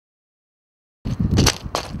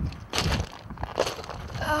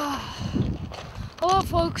Hello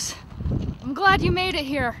folks, I'm glad you made it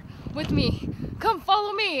here with me. Come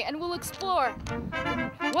follow me and we'll explore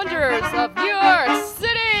the wonders of New York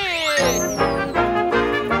City!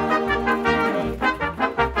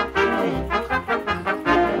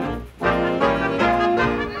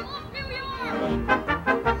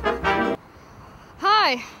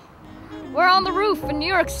 Hi, we're on the roof in New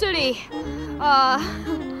York City.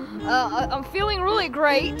 I'm feeling really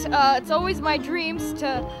great. It's always my dreams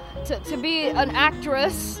to be an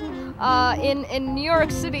actress in New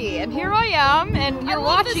York City, and here I am, and you're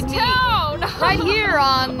watching me right here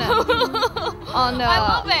on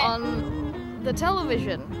the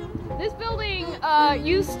television. This building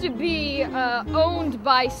used to be owned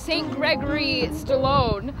by St. Gregory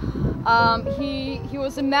Stallone. He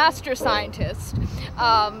was a master scientist.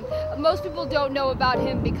 Most people don't know about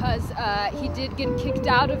him because he did get kicked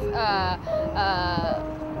out of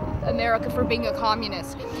America for being a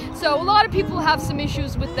communist. So a lot of people have some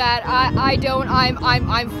issues with that. I don't.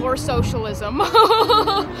 I'm for socialism. But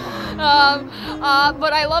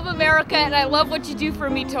I love America and I love what you do for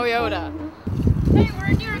me, Toyota. Hey, we're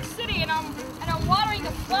in New York City and I'm watering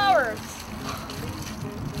the flowers.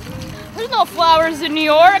 There's no flowers in New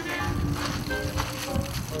York.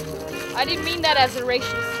 I didn't mean that as a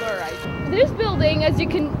racial slur. This building, as you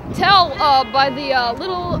can tell by the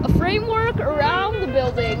little framework around the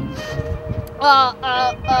building,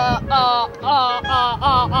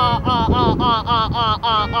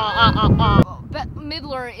 Bette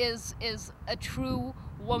Midler is a true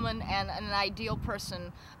woman and an ideal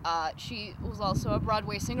person. She was also a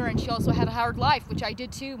Broadway singer, and she also had a hard life, which I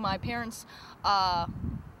did too. My parents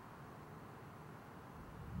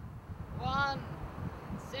one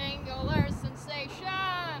singular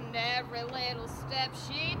sensation, every little step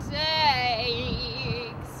she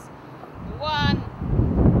takes. One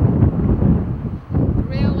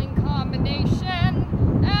thrilling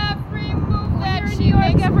combination, every move that she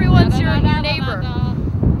makes. Everyone's your neighbor.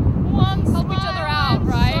 One help each other out,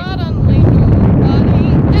 right? Suddenly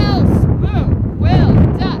nobody else will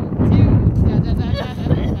da do da da da da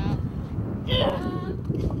da da.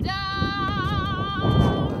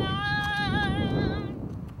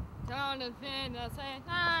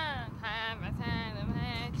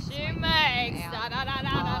 She makes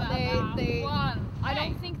I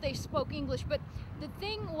don't think they spoke English, but the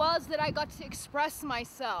thing was that I got to express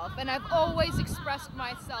myself, and I've always expressed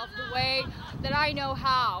myself the way that I know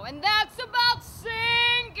how, and that's about singing.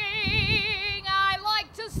 I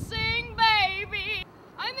like to sing, baby.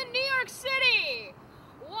 I'm in New York City.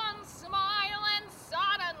 One smile and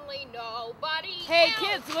suddenly nobody Hey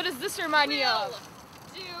kids, what does this remind you of?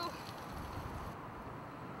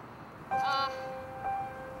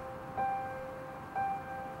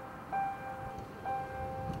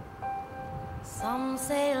 Some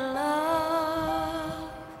say love,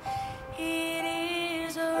 it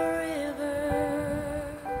is a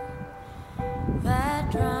river that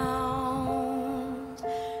drowns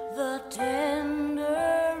the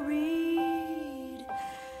tender reed.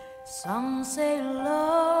 Some say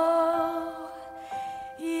love